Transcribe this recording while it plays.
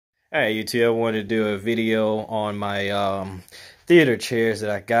Hey YouTube, I wanted to do a video on my theater chairs that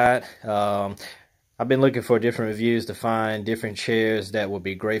I got. I've been looking for different reviews to find different chairs that would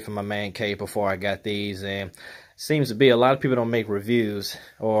be great for my man cave before I got these, and seems to be a lot of people don't make reviews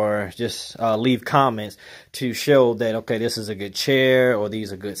or just leave comments to show that, okay, this is a good chair or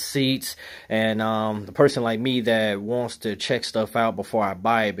these are good seats. And the person like me that wants to check stuff out before I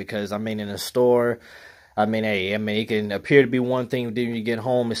buy it, because in a store, hey, it can appear to be one thing, then when you get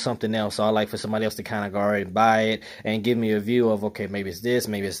home, it's something else. So I like for somebody else to kind of go already buy it and give me a view of, okay, maybe it's this,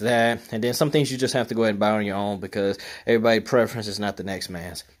 maybe it's that. And then some things you just have to go ahead and buy on your own, because everybody's preference is not the next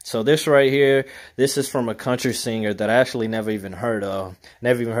man's. So this right here, this is from a country singer that I actually never even heard of.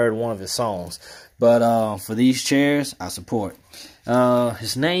 Never even heard one of his songs. But for these chairs, I support.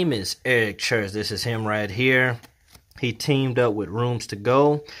 His name is Eric Church. This is him right here. He teamed up with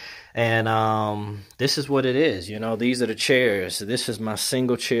Roomstogo. And this is what it is. You know, these are the chairs. This is my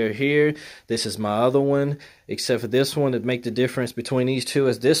single chair here. This is my other one. Except for this one, that make the difference between these two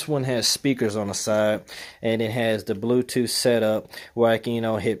is this one has speakers on the side, and it has the Bluetooth setup where I can,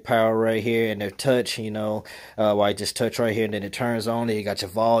 hit power right here, and their touch, where I just touch right here and then it turns on. Then you got your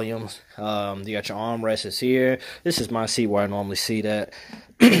volumes. You got your armrest is here. This is my seat where I normally sit at.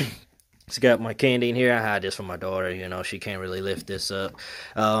 It's got my candy in here. I hide this for my daughter. She can't really lift this up.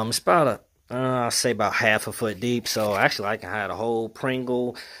 It's about I'll say about half a foot deep. So actually, I can hide a whole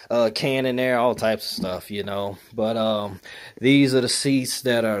Pringle can in there, all types of stuff, But these are the seats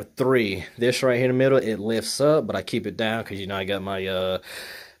that are 3. This right here in the middle, it lifts up, but I keep it down because I got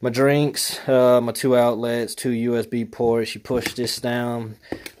my drinks, my 2 outlets, 2 USB ports. You push this down,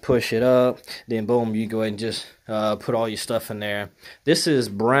 push it up, then boom, you go ahead and just put all your stuff in there. This is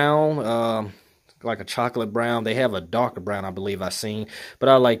brown, like a chocolate brown. They have a darker brown, I believe I've seen, but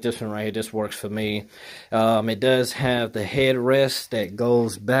I like this one right here. This works for me. It does have the headrest that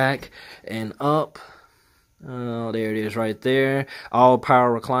goes back and up. Oh, there it is right there. All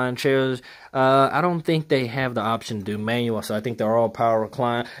power recline chairs. I don't think they have the option to do manual, so I think they're all power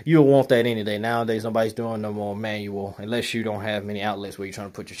recline. You'll want that any day. Nowadays, nobody's doing no more manual, unless you don't have many outlets where you're trying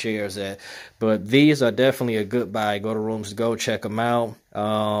to put your chairs at. But these are definitely a good buy. Go to Roomstogo, check them out.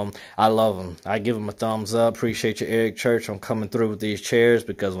 I love them. I give them a thumbs up. Appreciate you, Eric Church, on coming through with these chairs,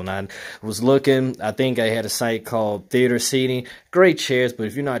 because when I was looking, I think I had a site called Theater Seating. Great chairs, but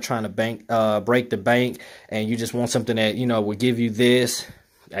if you're not trying to break the bank and you just want something that, will give you this,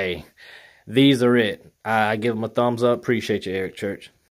 hey, these are it. I give them a thumbs up. Appreciate you, Eric Church.